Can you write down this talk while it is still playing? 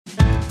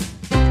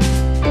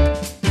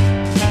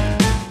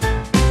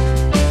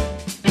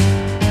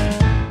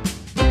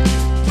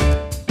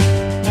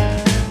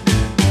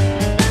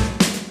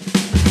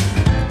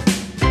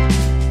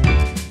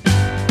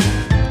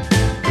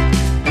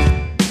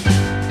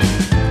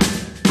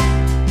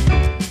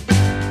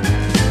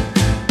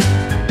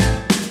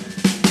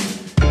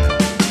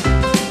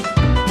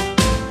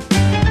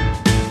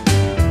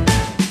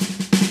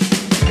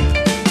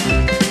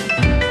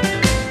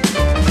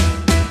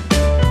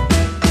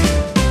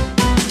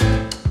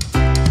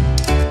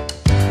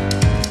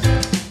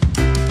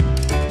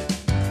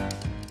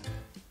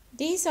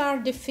are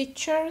the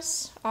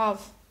features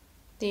of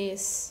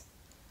this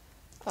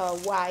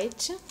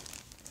white,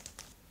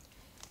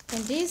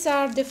 and these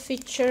are the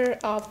features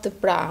of the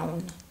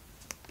brown.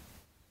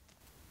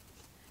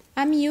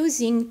 I'm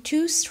using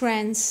 2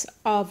 strands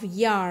of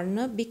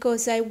yarn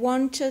because I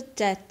wanted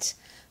that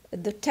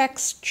the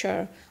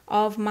texture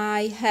of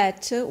my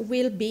hat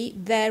will be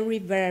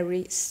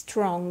very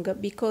strong,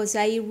 because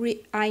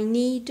I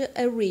need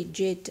a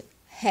rigid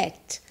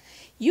hat.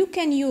 You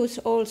can use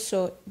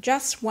also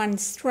just 1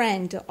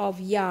 strand of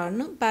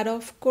yarn, but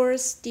of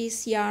course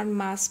this yarn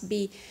must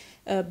be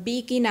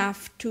big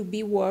enough to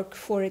be worked,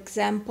 for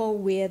example,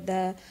 with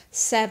a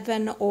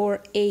 7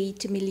 or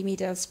 8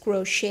 millimeters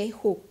crochet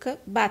hook,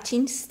 but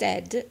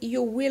instead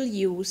you will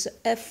use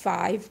a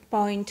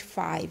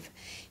 5.5.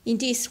 In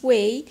this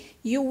way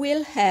you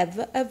will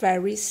have a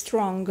very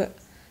strong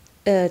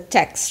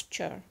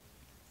texture.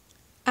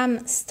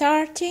 I'm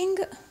starting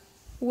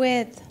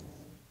with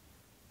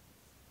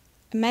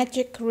a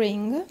magic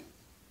ring,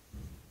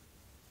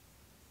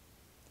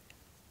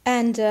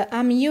 and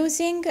I'm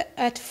using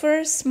at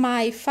first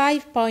my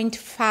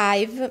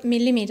 5.5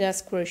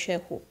 millimeters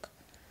crochet hook.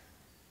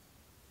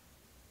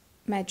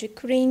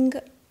 Magic ring,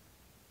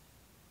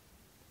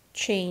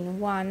 chain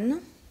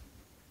 1,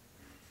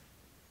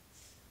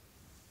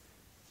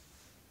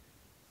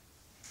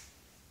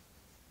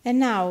 and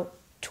now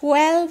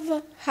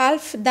 12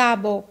 half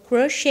double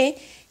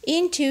crochet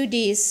into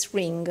this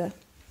ring.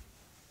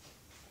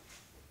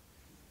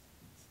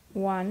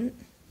 1,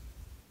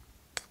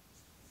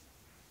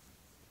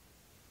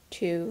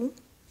 2,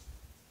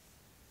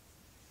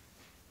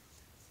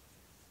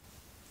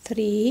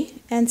 3,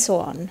 and so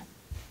on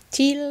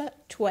till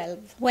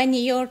 12. When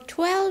your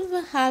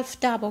 12 half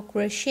double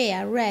crochet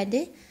are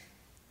ready,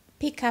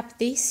 pick up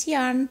this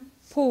yarn,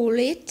 pull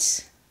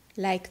it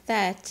like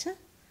that,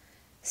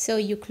 so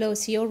you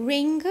close your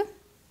ring,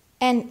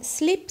 and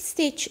slip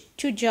stitch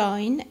to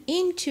join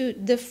into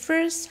the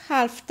first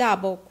half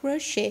double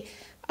crochet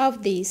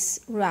of this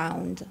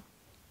round,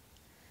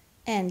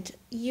 and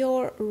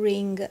your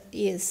ring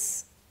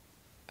is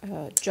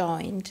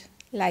joined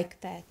like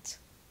that.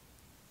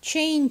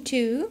 Chain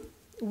 2,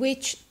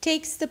 which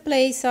takes the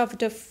place of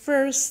the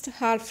first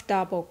half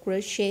double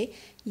crochet,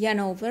 yarn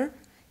over,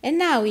 and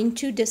now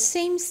into the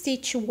same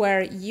stitch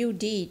where you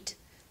did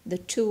the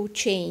 2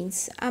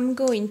 chains, I'm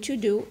going to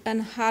do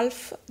a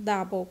half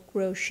double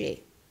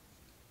crochet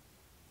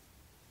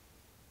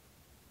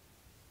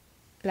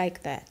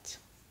like that.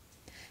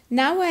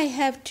 Now I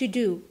have to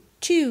do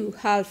 2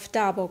 half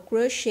double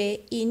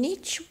crochet in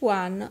each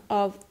one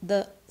of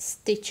the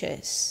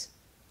stitches.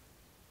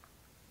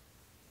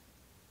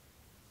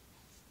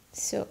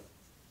 So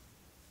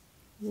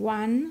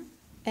 1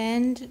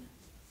 and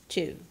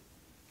 2,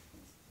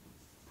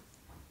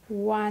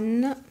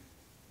 1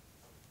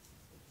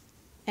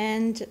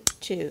 and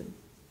 2,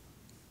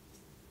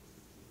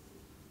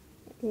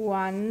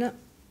 1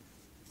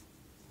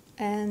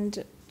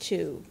 and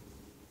 2,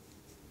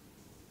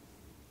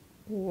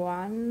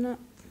 1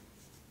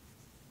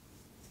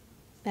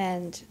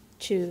 and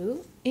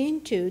 2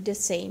 into the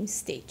same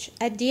stitch.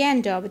 At the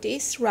end of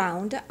this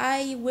round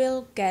I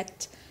will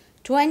get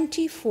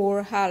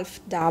 24 half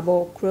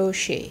double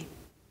crochet.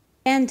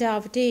 End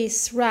of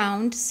this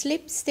round,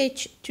 slip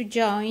stitch to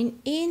join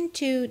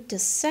into the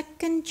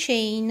second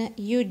chain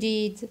you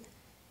did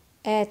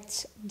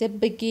at the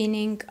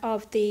beginning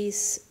of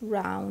this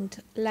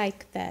round,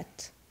 like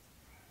that.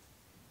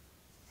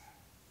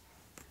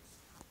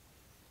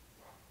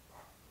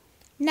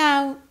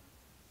 Now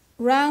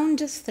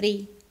round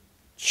 3,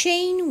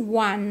 chain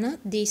 1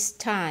 this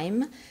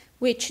time,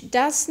 which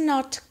does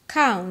not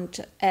count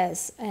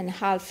as a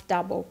half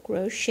double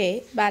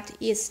crochet but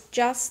is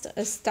just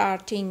a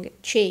starting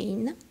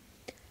chain,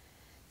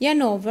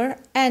 yarn over,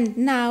 and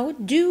now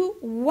do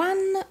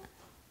 1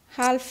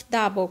 half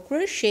double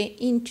crochet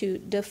into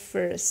the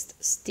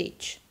first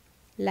stitch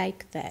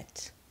like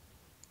that.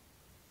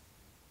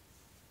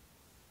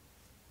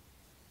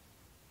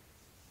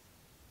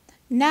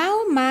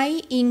 Now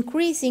my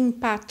increasing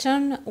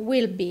pattern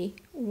will be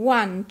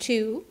 1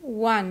 2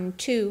 1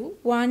 2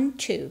 1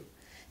 2.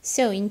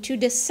 So into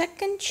the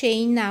second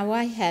chain now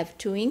I have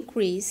to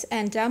increase,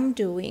 and I'm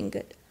doing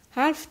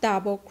half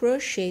double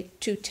crochet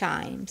 2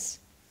 times.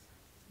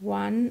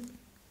 1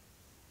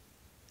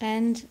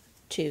 and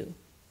 2.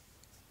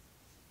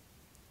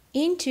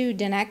 Into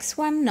the next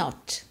one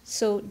not,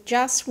 so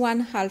just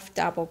 1 half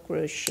double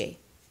crochet.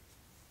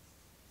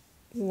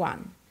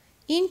 1.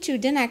 Into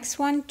the next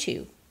one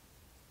 2.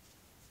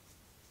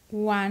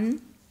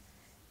 1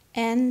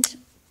 and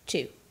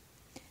 2.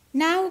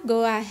 Now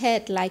go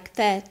ahead like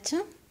that,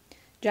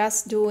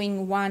 just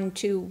doing 1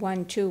 2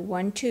 1 2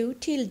 1 2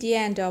 till the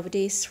end of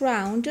this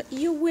round.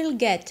 You will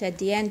get at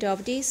the end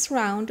of this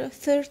round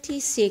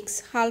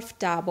 36 half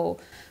double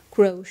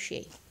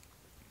crochet.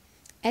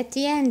 At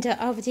the end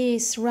of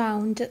this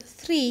round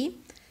 3,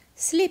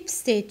 slip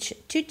stitch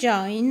to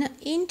join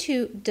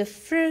into the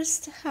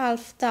first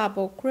half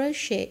double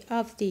crochet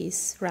of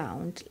this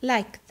round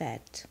like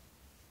that.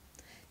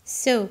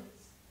 So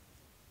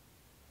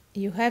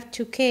you have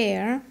to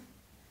care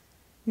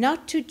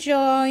not to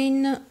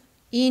join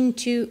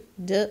into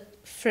the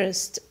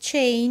first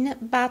chain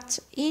but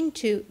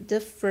into the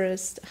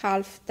first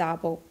half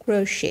double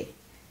crochet,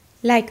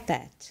 like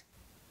that.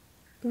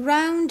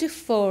 Round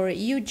 4,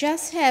 you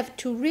just have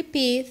to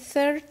repeat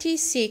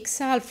 36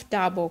 half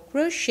double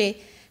crochet,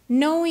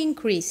 no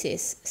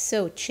increases.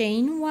 So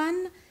chain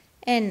 1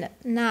 and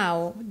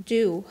now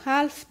do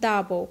half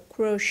double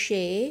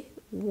crochet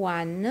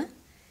 1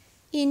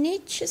 in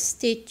each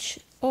stitch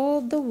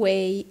all the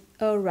way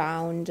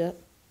around,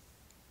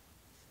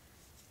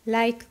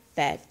 like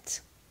that.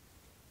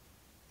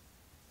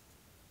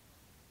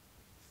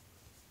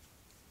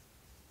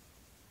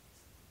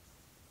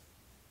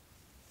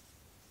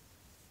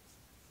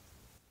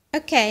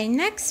 Okay,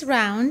 next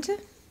round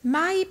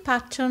my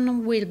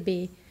pattern will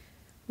be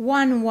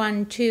 1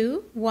 1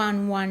 2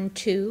 1 1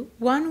 2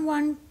 1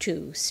 1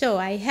 2. So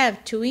I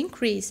have to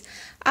increase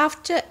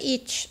after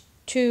each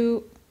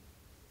 2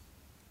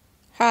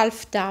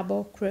 half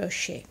double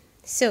crochet.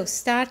 So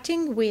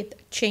starting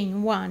with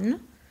chain 1,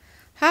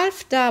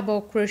 half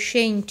double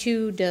crochet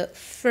into the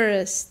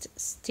first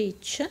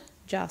stitch,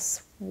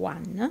 just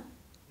 1.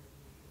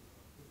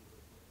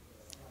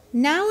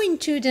 Now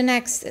into the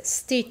next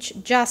stitch,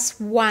 just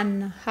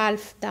 1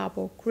 half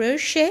double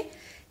crochet,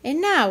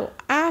 and now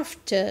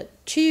after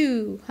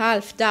 2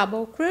 half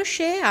double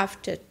crochet,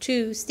 after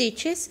 2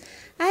 stitches,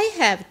 I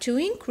have to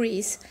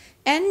increase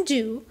and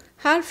do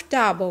half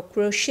double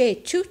crochet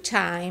 2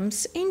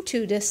 times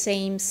into the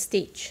same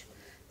stitch.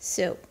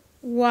 So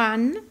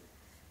 1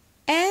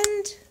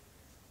 and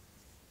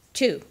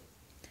 2.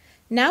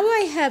 Now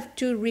I have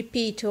to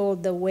repeat all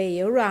the way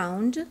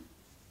around.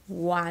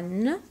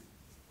 1,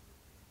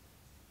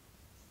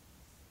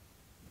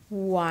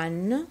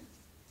 1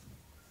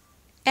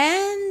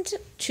 and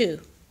 2.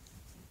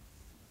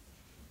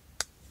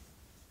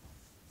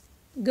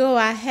 Go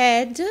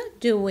ahead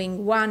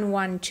doing 1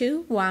 1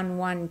 2 1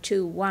 1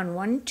 2 1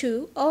 1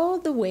 2 all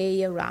the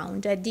way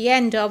around. At the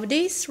end of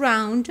this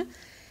round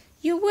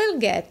you will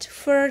get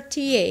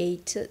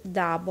 38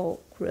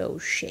 double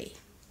crochet.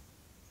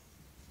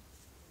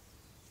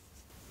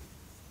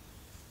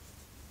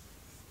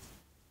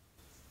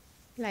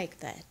 Like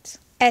that.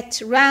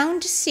 At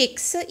round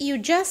 6, you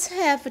just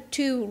have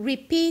to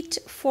repeat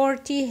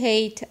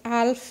 48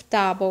 half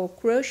double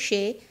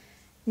crochet,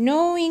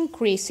 no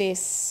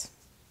increases.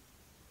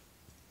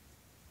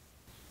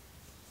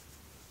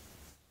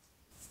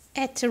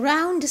 At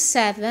round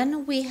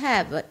 7, we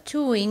have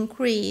to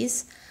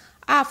increase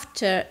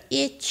after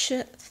each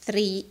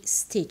 3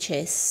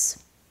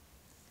 stitches.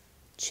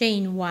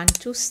 Chain 1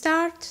 to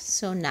start,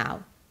 so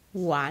now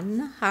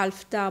 1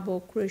 half double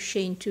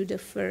crochet into the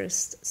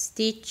first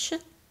stitch,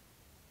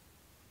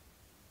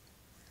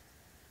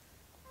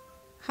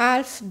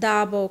 half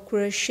double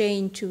crochet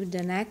into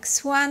the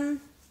next one,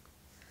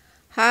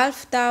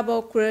 half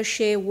double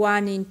crochet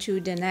 1 into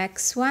the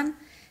next one,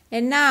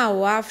 and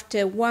now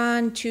after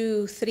 1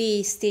 2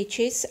 3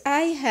 stitches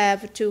I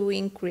have to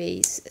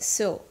increase,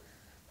 so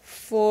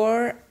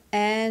 4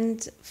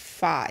 and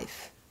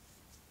 5,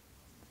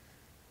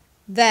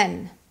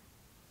 then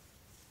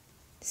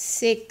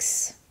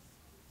 6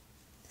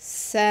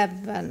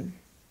 7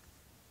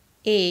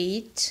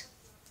 8,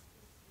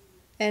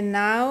 and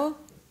now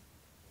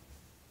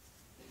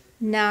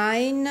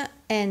 9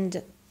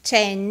 and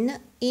 10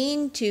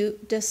 into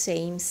the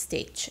same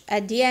stitch.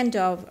 At the end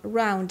of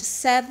round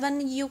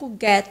 7 you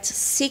get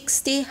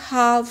 60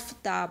 half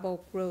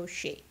double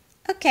crochet.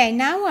 Okay,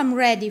 now I'm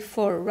ready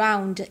for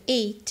round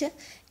 8.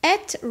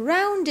 At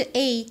round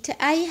 8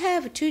 I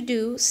have to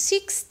do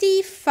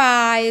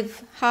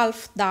 65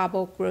 half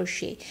double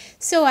crochet,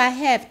 so I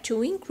have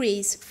to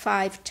increase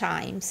 5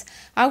 times.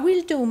 I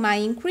will do my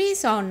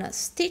increase on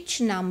stitch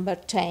number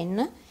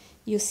 10.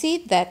 You see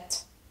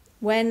that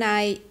when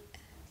I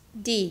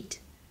did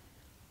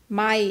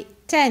my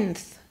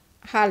 10th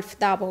half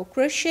double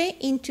crochet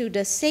into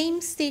the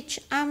same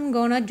stitch, I'm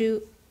gonna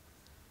do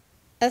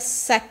a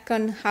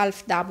second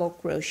half double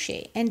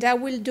crochet, and I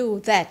will do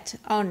that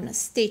on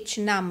stitch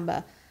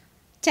number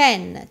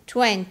 10,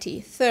 20,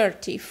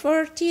 30,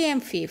 40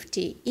 and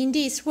 50. In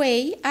this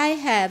way I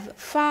have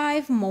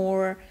 5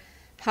 more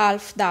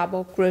half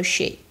double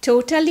crochet,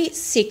 totally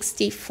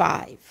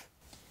 65.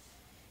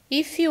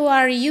 If you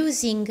are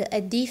using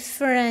a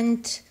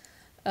different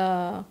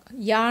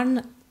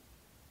yarn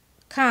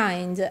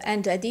kind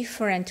and a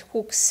different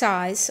hook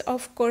size,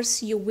 of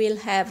course you will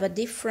have a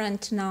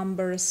different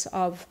numbers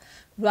of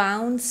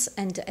rounds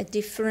and a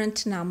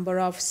different number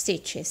of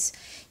stitches.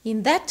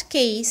 In that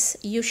case,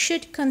 you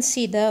should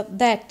consider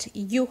that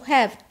you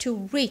have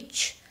to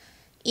reach,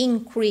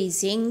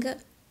 increasing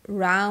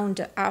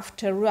round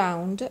after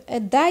round,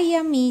 a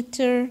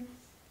diameter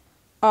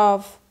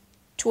of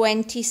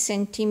 20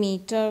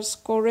 centimeters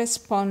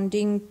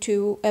corresponding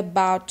to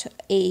about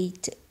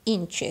 8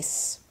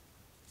 inches.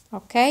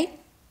 Okay?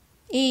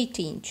 8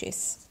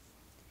 inches.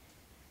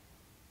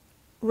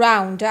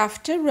 Round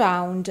after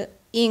round,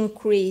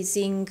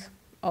 increasing.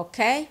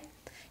 Okay?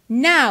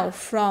 Now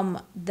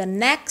from the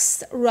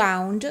next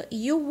round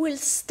you will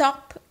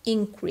stop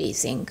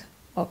increasing,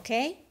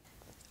 okay?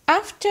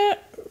 After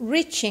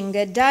reaching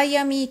a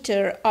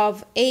diameter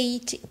of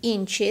 8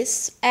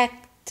 inches, at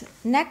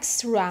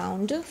next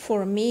round,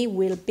 for me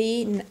will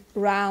be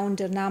round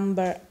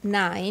number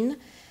 9,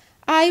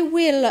 I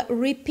will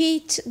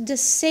repeat the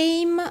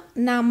same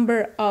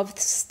number of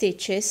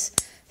stitches.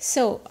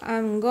 So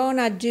I'm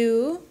gonna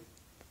do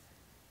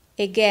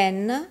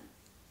again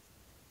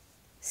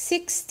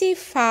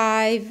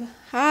 65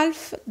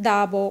 half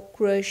double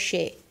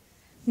crochet,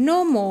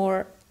 no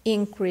more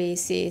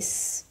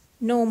increases,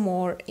 no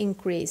more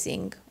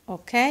increasing,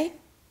 okay?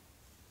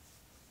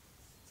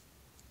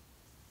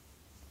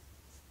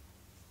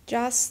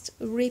 Just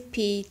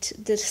repeat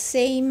the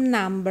same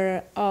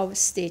number of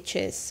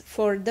stitches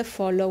for the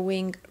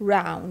following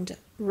round,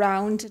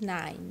 round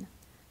 9.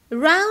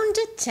 Round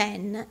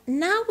 10,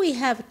 now we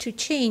have to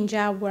change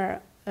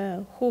our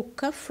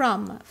hook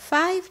from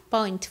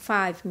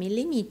 5.5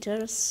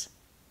 millimeters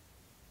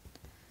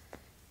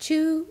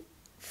to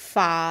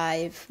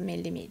 5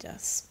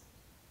 millimeters.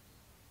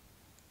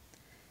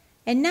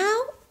 And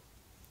now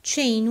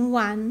chain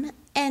 1,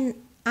 and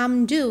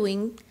I'm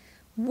doing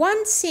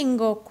 1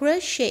 single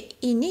crochet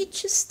in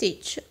each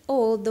stitch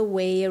all the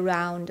way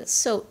around,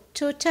 so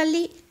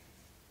totally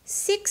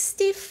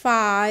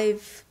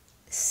 65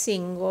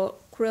 single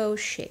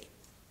crochet.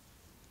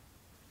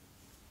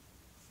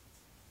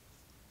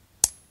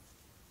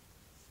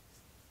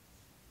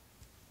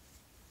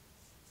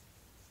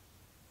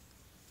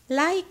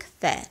 Like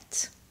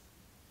that.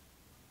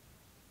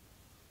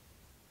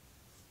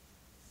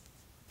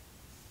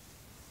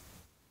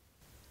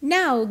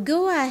 Now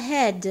go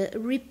ahead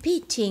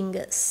repeating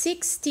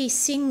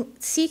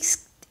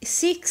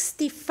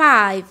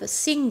 65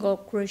 single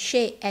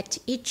crochet at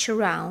each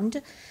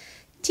round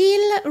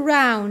till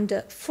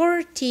round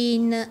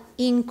 14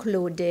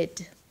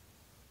 included.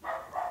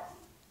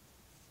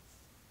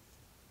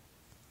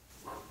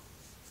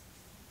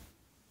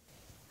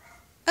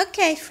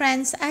 Okay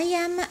friends, I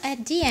am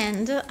at the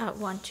end, I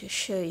want to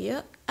show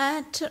you,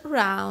 at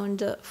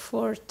round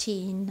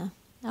 14.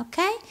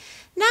 Okay,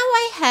 now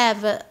I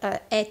have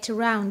at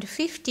round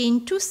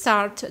 15 to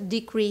start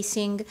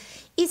decreasing.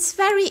 It's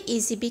very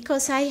easy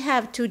because I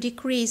have to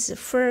decrease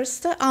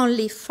first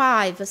only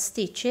 5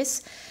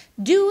 stitches,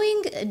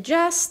 doing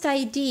just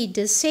I did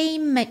the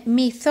same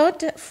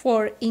method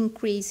for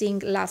increasing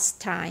last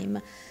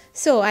time.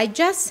 So I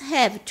just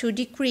have to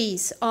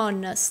decrease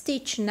on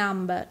stitch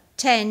number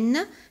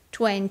 10,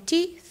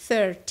 20,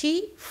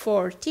 30,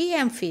 40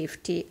 and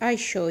 50. I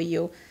show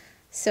you.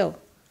 So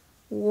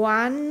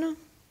 1,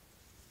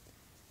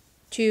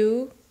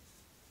 2,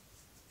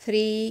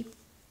 3,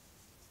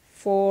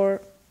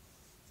 4,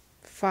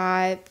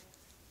 5,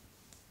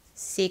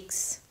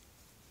 6,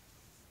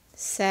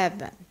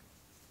 7,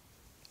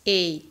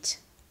 8,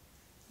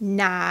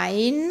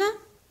 9.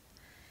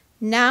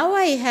 Now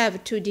I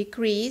have to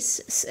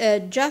decrease,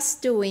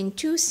 just doing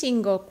 2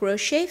 single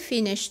crochet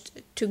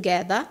finished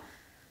together.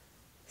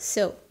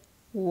 So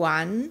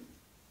 1,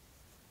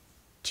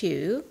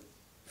 2,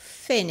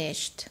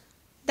 finished.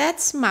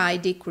 That's my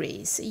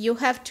decrease. You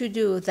have to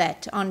do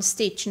that on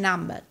stitch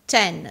number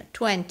 10,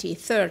 20,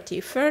 30,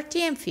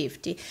 40 and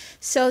 50,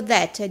 so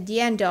that at the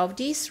end of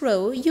this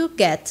row you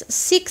get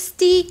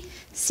 60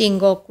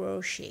 single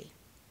crochet.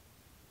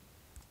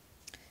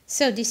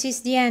 So this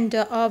is the end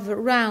of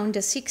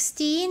round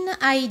 16.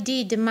 I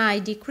did my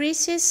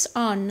decreases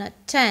on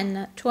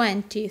 10,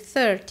 20,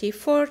 30,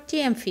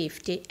 40 and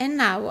 50, and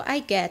now I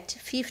get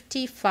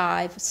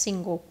 55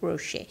 single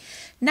crochet.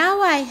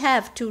 Now I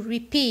have to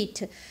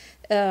repeat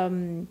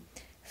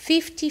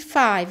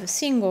 55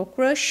 single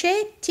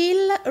crochet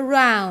till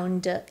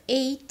round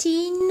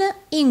 18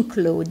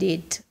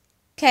 included.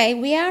 Okay,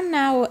 we are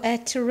now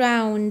at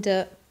round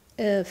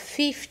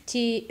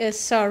 50,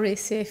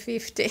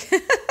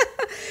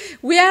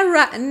 we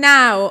are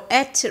now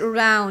at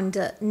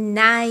round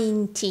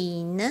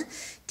 19.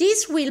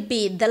 This will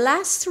be the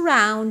last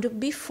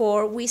round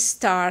before we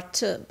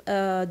start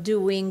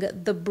doing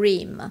the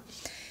brim.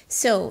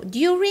 So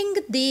during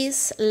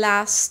this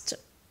last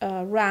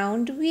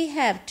round we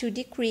have to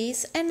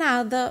decrease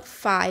another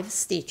 5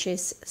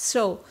 stitches,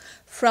 so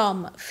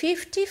from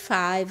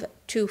 55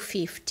 to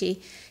 50,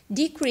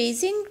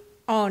 decreasing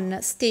on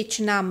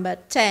stitch number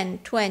 10,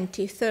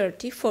 20,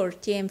 30,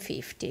 40 and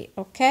 50,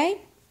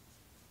 okay?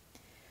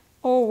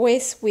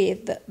 Always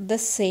with the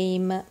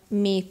same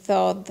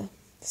method.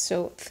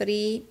 So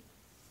 3,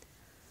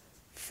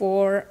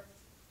 4,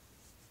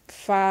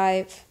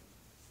 5,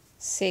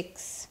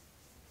 6,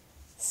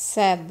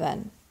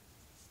 7,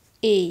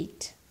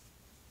 8,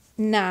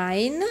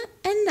 9,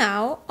 and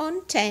now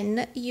on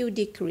 10 you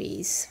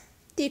decrease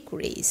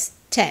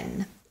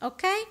 10,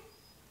 okay?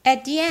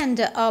 At the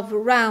end of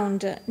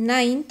round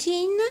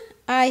 19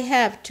 I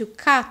have to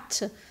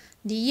cut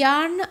the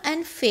yarn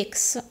and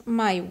fix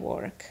my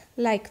work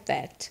like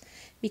that,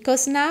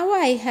 because now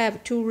I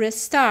have to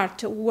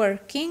restart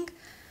working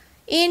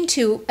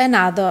into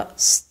another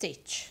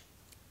stitch.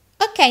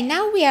 Okay,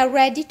 now we are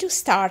ready to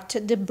start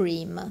the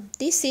brim.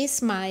 This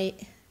is my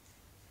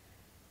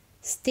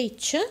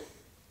stitch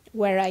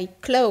where I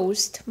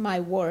closed my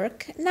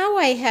work. Now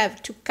I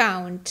have to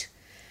count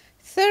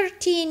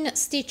 13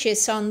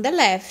 stitches on the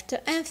left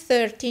and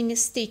 13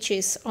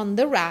 stitches on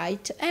the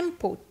right and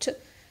put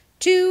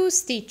 2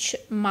 stitch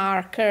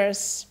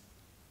markers.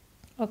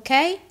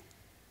 Okay?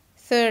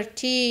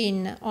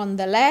 13 on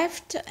the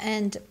left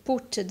and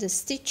put the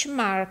stitch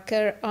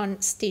marker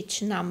on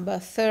stitch number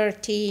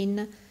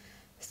 13.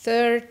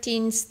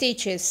 13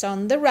 stitches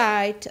on the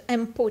right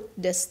and put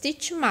the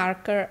stitch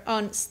marker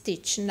on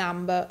stitch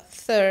number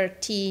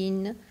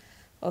 13.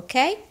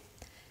 Okay?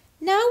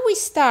 Now we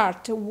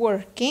start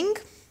working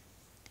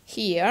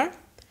here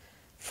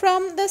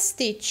from the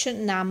stitch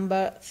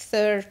number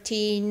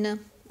 13,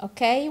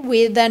 okay,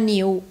 with a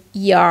new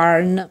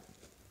yarn.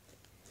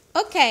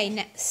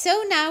 Okay,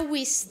 so now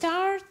we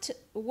start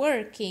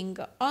working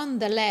on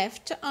the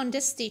left on the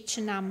stitch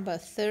number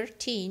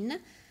 13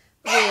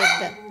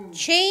 with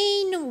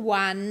chain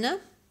 1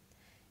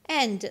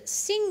 and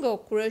single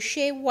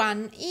crochet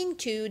 1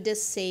 into the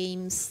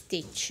same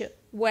stitch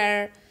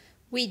where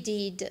we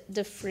did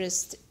the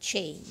first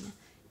chain.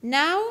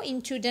 Now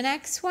into the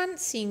next one,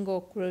 single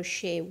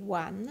crochet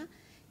 1,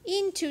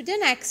 into the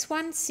next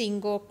one,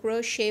 single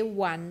crochet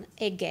 1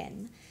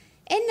 again.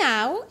 And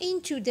now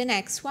into the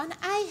next one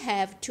I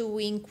have to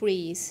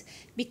increase,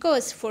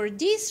 because for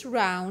this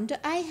round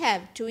I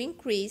have to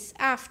increase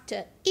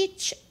after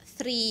each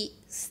 3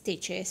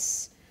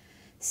 stitches.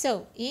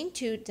 So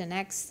into the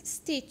next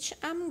stitch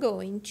I'm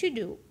going to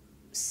do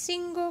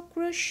single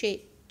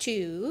crochet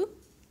 2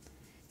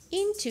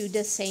 into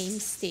the same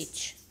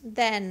stitch,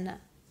 then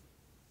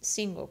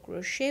single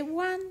crochet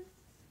 1,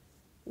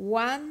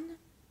 1,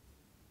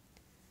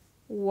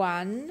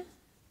 1,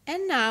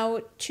 and now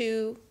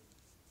 2,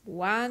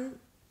 1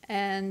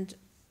 and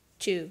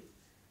 2,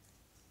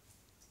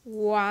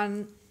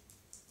 1,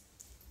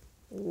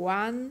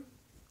 1,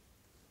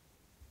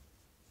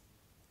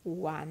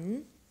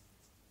 1,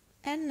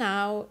 and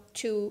now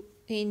 2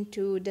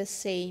 into the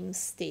same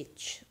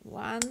stitch,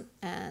 1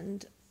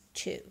 and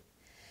 2.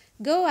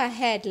 Go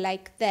ahead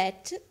like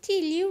that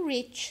till you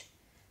reach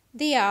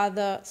the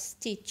other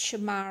stitch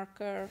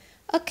marker.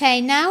 Okay,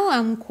 now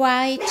I'm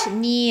quite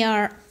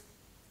near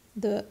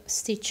the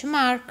stitch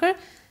marker.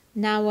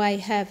 Now I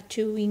have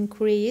to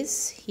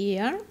increase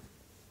here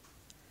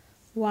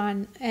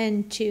 1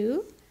 and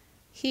 2,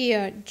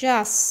 here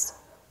just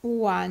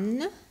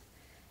 1,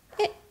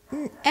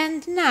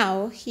 and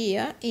now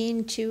here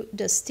into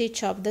the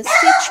stitch of the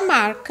stitch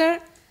marker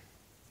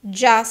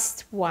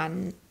just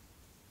 1.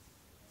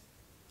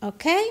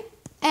 Okay,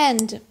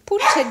 and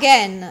put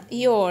again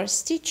your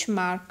stitch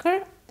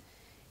marker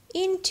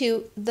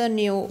into the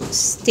new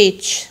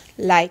stitch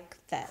like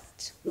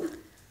that.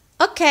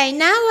 Okay,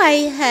 now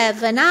I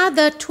have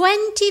another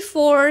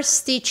 24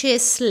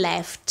 stitches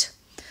left.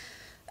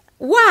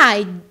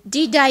 Why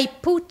did I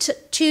put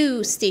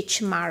 2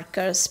 stitch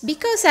markers?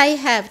 Because I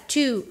have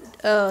to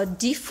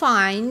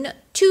define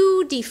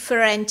 2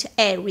 different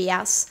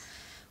areas.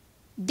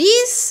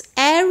 This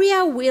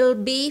area will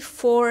be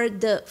for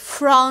the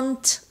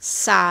front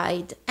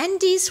side and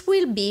this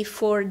will be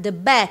for the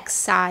back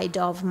side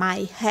of my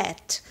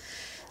hat.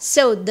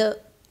 So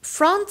the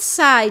front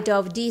side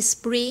of this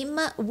brim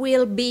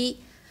will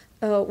be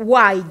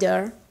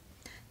wider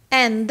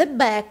and the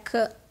back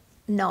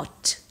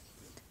not,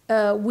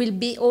 will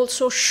be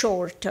also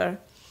shorter.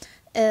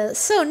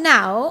 So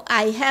now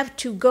I have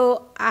to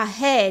go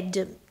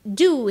ahead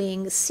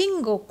doing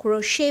single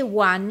crochet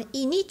 1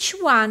 in each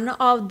one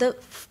of the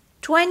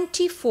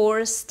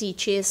 24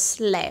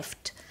 stitches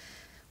left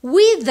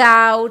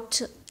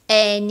without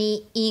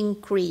any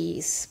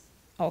increase,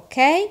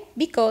 okay,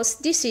 because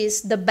this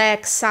is the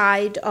back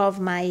side of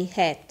my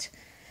hat.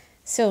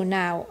 So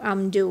now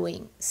I'm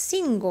doing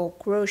single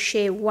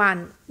crochet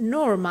 1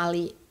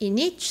 normally in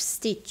each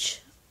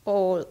stitch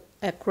all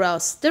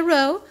across the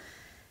row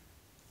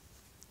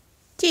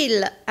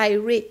till I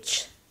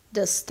reach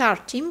the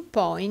starting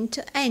point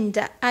and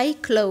I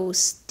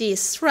close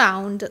this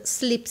round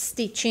slip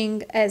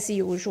stitching as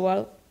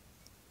usual.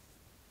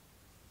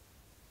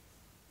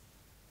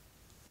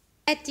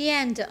 At the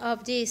end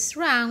of this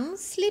round,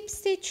 slip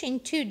stitch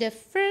into the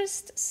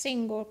first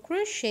single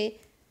crochet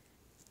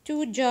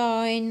to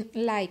join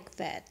like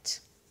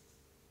that.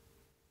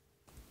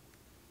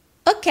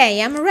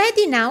 Okay, I'm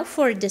ready now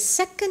for the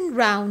second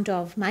round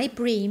of my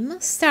brim.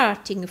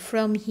 Starting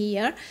from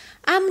here,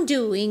 I'm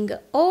doing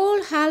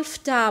all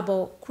half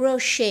double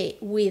crochet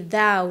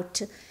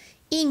without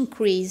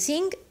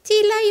increasing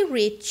till I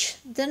reach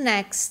the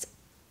next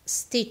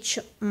stitch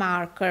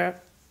marker.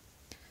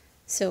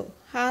 So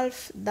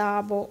half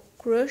double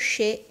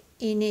crochet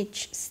in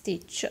each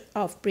stitch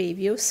of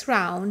previous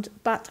round,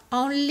 but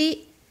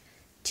only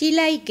till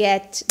I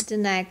get the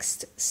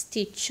next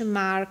stitch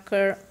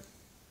marker.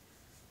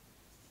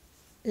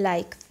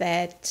 Like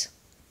that.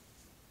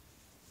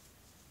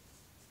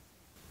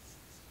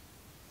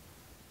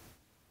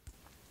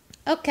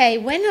 Okay,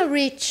 when I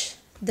reach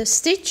the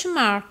stitch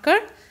marker,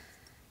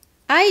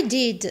 I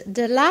did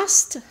the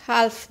last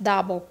half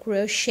double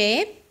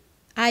crochet.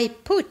 I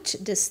put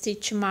the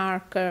stitch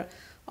marker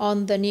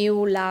on the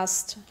new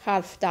last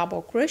half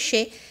double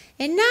crochet,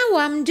 and now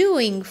I'm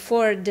doing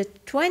for the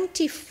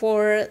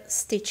 24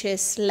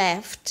 stitches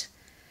left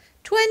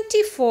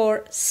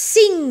 24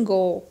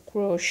 single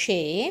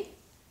crochet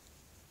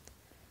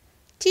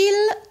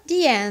till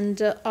the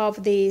end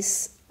of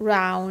this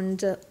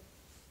round.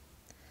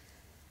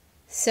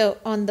 So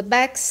on the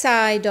back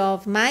side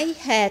of my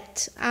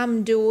hat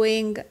I'm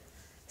doing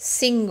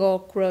single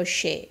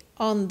crochet.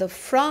 On the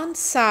front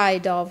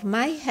side of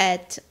my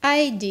hat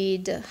I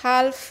did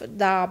half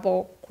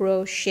double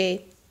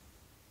crochet.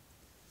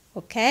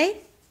 Okay?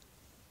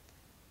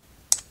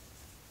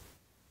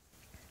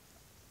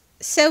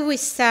 So we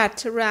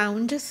start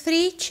round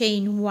 3,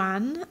 chain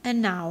 1,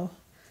 and now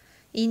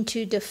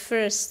into the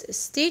first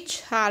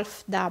stitch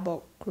half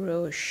double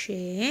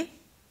crochet,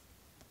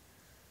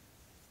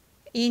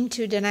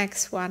 into the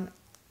next one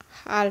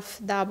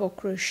half double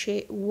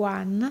crochet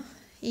 1,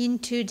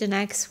 into the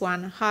next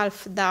one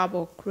half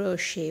double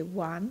crochet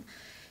 1,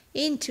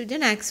 into the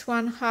next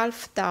one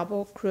half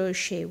double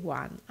crochet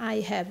 1. I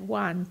have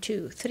 1,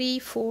 2, 3,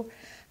 4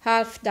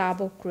 half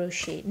double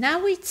crochet.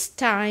 Now it's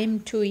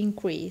time to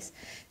increase.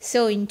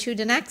 So into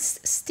the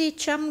next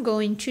stitch I'm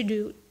going to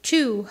do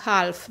 2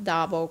 half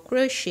double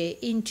crochet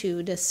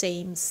into the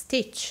same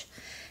stitch,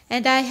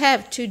 and I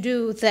have to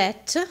do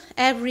that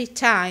every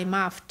time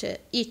after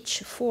each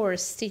 4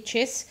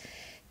 stitches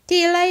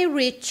till I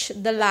reach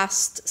the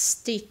last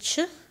stitch,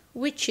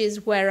 which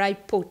is where I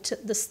put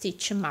the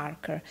stitch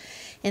marker,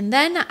 and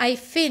then I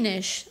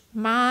finish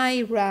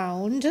my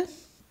round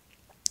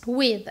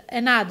with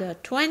another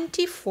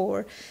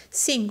 24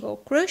 single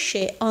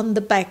crochet on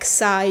the back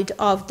side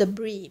of the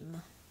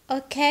brim.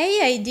 Okay,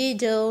 I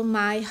did all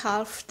my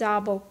half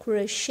double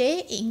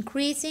crochet,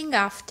 increasing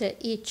after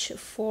each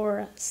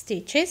 4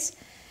 stitches.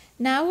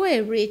 Now I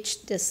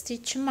reach the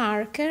stitch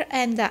marker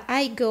and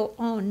I go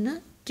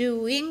on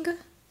doing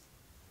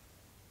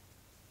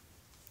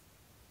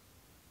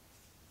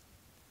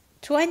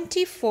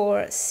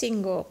 24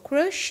 single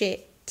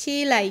crochet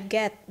till I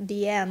get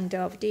the end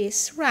of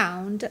this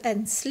round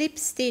and slip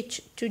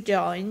stitch to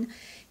join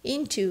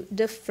into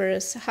the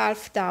first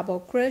half double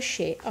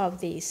crochet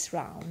of this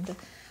round.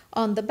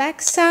 On the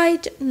back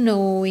side,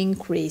 no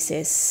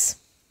increases.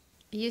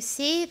 You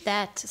see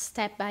that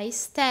step by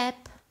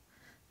step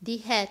the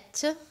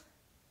hat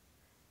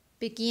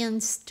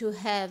begins to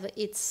have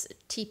its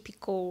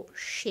typical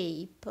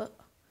shape,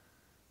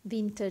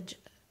 vintage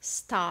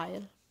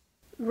style.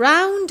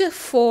 Round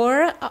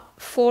 4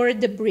 for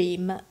the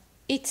brim.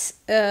 It's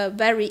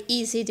very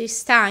easy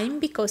this time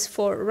because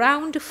for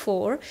round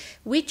 4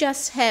 we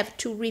just have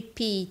to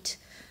repeat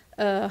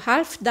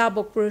half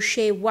double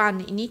crochet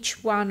 1 in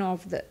each one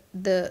of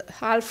the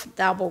half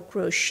double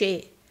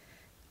crochet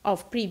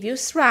of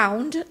previous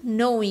round,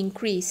 no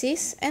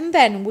increases, and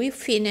then we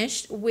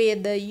finished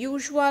with the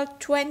usual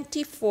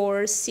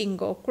 24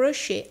 single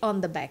crochet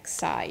on the back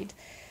side.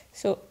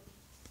 So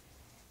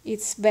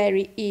it's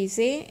very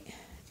easy.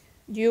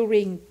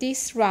 During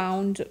this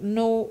round,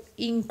 no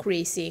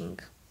increasing.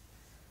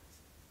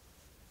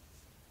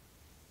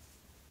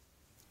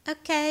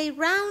 Okay,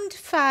 round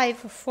 5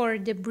 for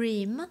the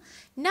brim.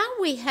 Now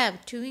we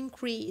have to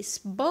increase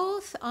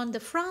both on the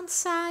front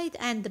side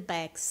and the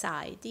back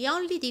side. The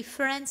only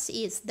difference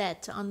is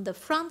that on the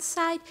front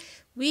side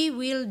we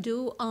will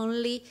do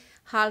only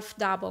half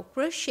double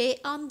crochet,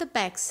 on the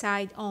back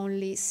side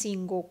only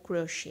single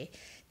crochet.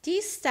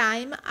 This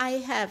time I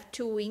have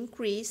to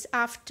increase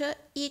after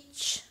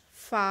each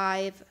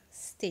 5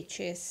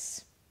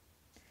 stitches.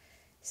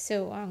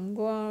 So I'm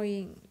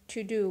going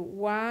to do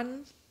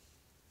 1,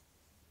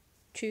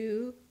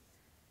 2,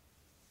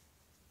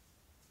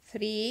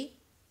 3,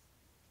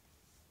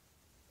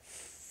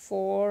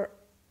 4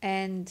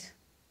 and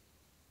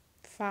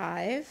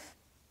 5,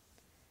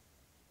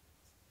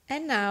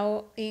 and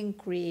now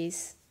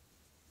increase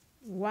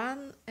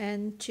 1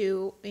 and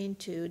 2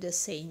 into the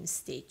same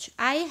stitch.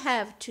 I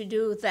have to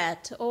do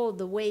that all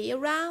the way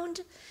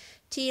around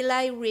till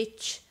I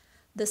reach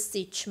the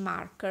stitch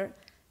marker.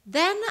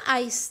 Then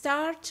I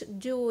start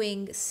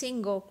doing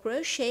single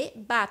crochet,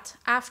 but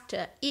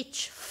after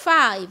each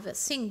 5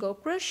 single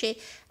crochet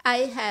I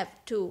have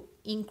to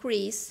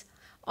increase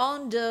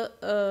on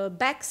the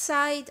back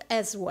side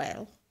as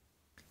well.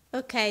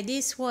 Okay,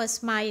 this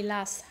was my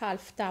last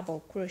half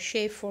double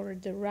crochet for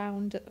the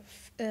round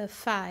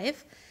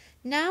 5.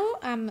 Now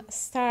I'm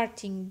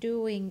starting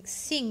doing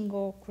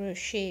single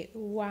crochet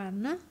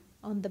 1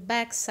 on the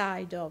back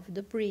side of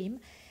the brim,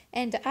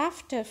 and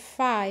after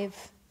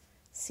 5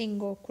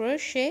 single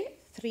crochet,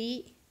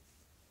 3,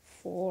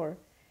 4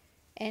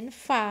 and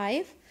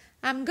 5,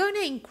 I'm gonna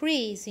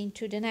increase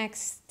into the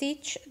next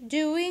stitch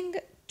doing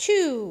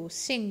 2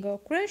 single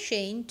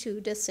crochet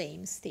into the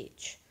same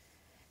stitch.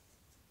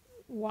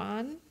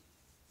 1,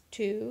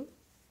 2,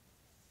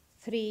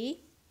 3,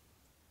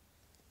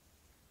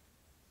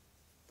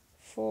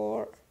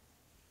 4,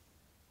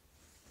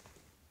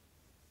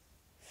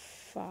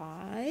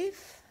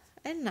 5,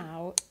 and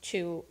now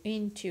 2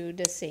 into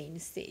the same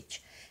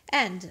stitch.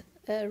 And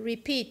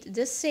repeat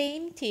the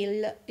same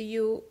till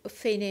you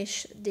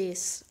finish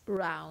this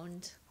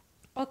round.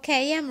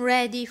 Okay, I'm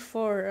ready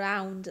for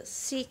round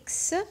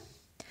 6.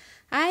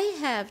 I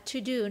have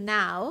to do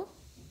now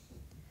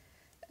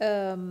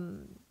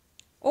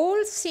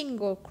all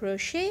single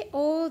crochet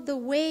all the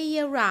way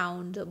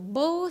around,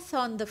 both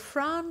on the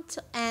front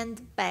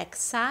and back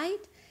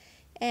side.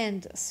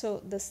 And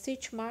so the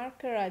stitch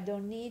marker, I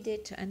don't need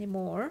it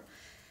anymore.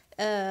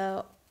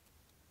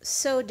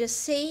 So the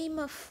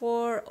same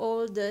for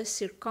all the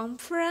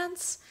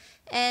circumference,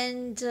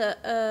 and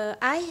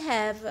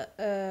I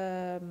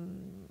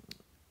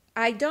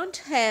don't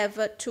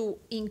have to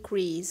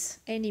increase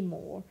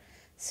anymore.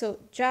 So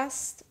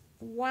just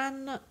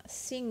one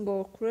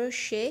single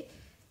crochet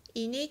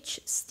in each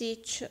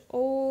stitch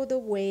all the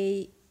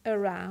way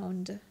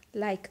around,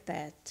 like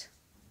that.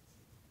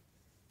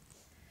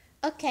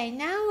 Okay,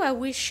 now I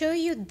will show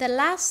you the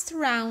last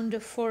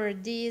round for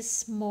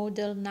this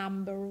model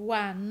number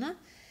 1,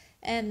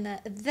 and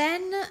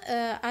then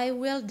I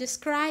will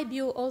describe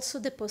you also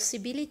the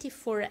possibility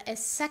for a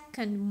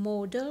second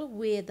model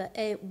with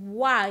a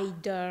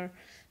wider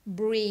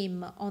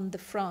brim on the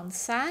front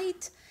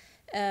side,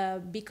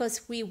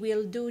 because we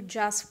will do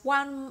just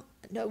one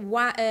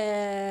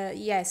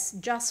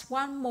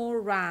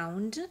more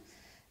round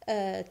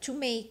to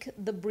make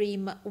the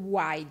brim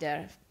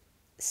wider.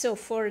 So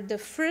for the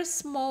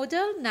first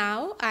model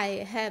now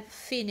I have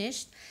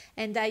finished,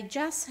 and I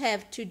just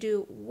have to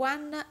do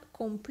one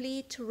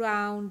complete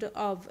round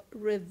of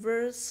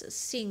reverse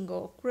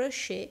single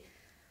crochet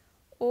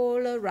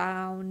all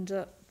around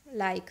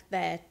like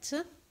that,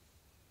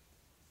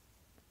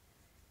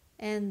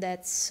 and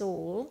that's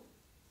all.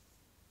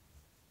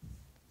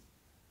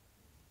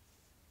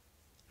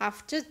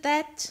 After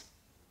that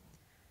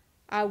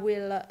I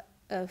will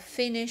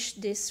finish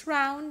this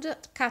round,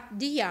 cut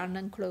the yarn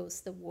and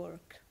close the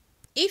work.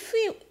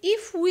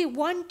 If we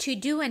want to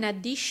do an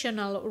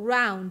additional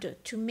round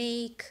to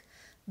make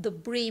the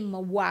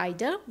brim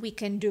wider, we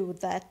can do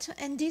that,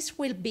 and this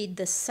will be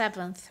the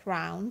 7th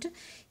round.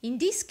 In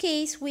this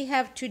case we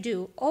have to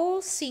do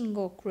all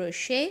single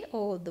crochet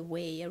all the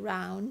way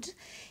around,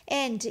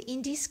 and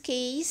in this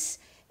case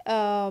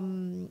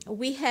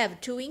we have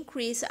to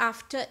increase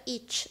after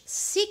each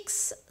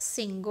 6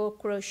 single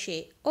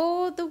crochet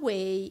all the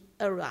way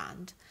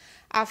around.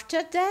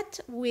 After that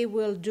we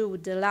will do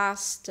the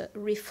last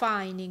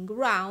refining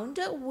round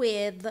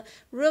with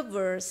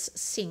reverse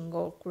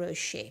single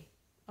crochet.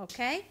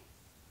 Okay?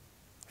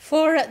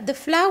 For the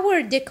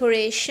flower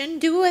decoration,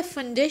 do a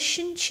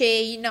foundation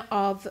chain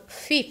of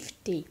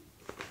 50.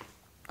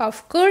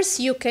 Of course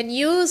you can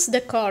use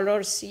the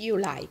colors you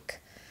like.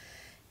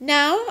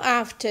 Now,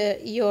 after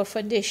your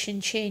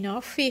foundation chain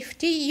of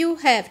 50, you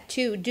have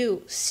to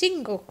do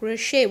single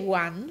crochet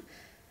 1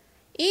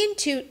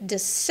 into the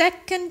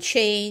second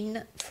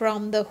chain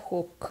from the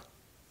hook.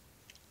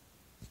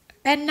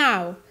 And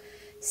now,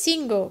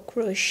 single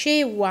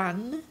crochet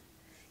 1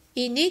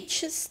 in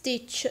each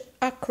stitch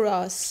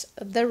across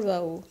the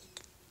row.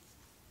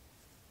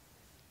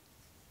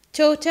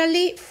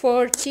 Totally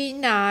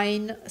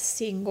 49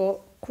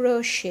 single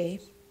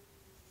crochet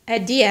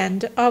at the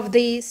end of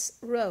this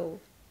row.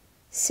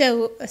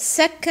 So,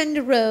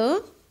 second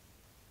row,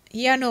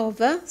 yarn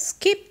over,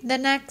 skip the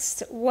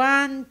next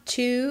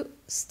 1-2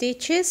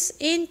 stitches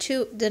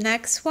into the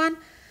next one,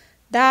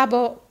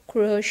 double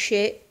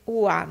crochet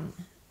 1,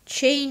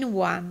 chain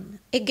 1,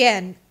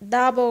 again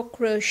double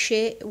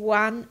crochet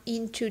 1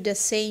 into the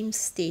same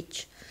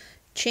stitch,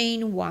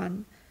 chain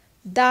 1,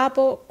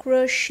 double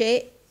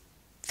crochet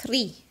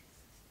 3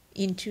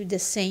 into the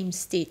same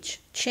stitch,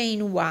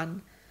 chain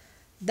 1,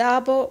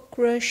 double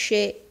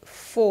crochet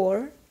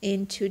 4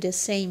 into the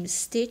same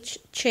stitch,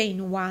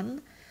 chain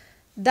 1,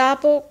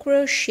 double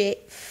crochet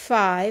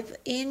 5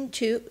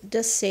 into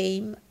the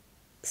same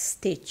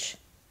stitch.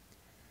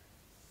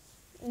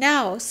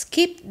 Now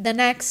skip the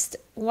next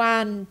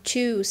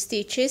 1-2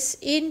 stitches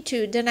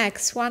into the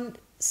next one,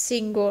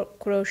 single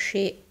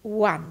crochet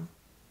 1.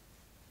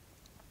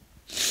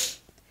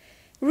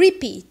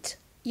 Repeat,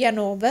 yarn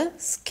over,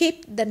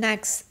 skip the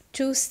next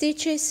 2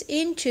 stitches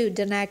into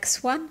the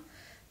next one,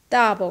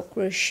 double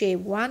crochet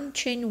 1,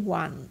 chain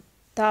 1,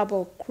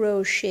 double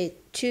crochet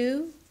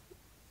 2,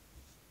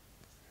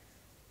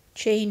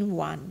 chain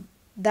 1,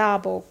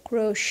 double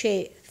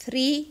crochet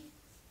 3,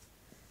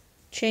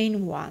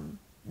 chain 1,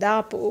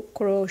 double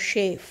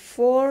crochet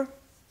 4,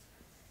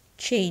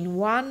 chain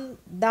 1,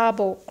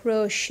 double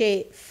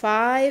crochet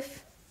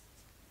 5,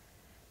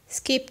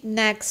 skip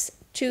next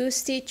 2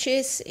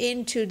 stitches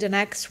into the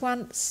next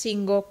one,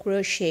 single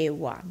crochet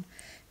 1.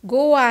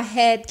 Go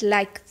ahead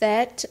like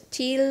that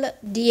till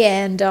the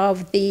end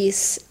of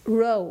this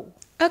row.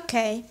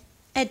 Okay,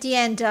 at the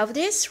end of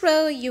this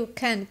row you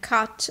can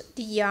cut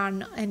the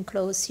yarn and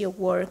close your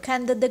work,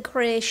 and the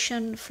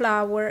decoration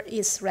flower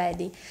is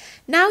ready.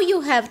 Now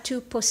you have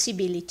two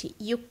possibilities.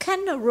 You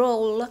can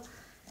roll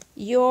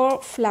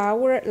your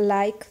flower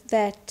like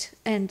that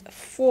and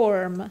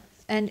form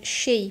and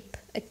shape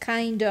a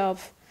kind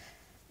of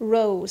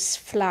rose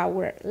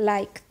flower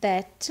like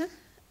that,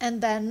 and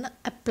then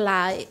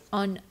apply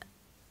on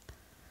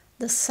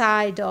the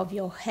side of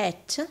your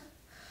hat.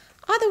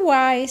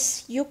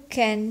 Otherwise, you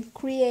can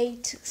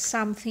create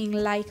something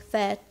like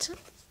that,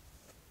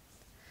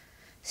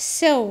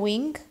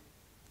 sewing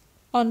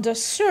on the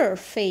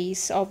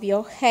surface of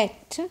your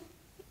hat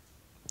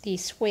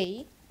this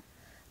way.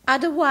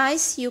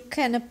 Otherwise, you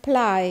can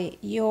apply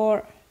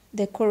your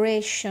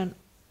decoration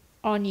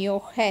on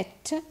your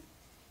hat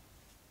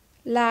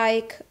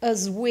like a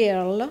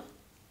swirl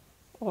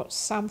or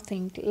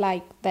something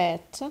like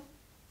that,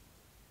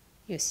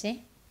 you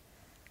see,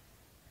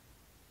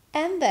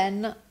 and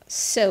then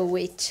sew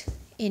it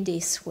in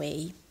this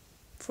way,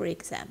 for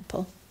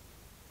example.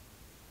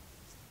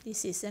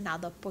 This is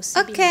another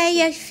possibility.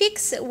 Okay, I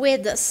fixed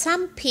with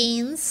some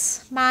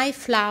pins my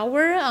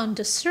flower on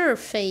the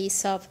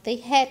surface of the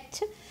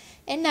hat,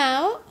 and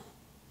now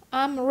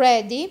I'm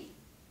ready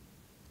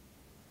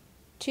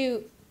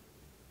to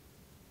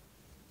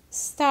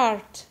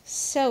start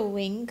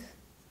sewing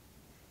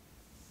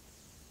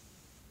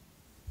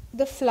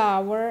the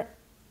flower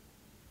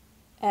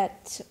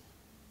at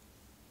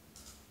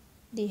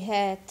the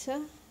hat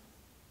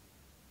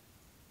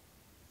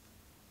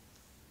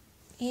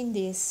in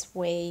this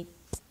way.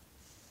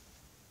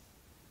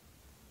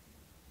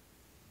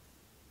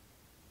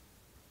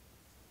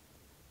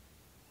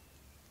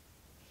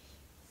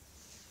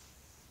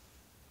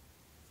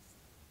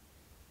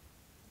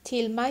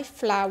 Till my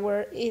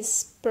flower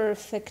is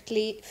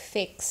perfectly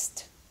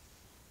fixed.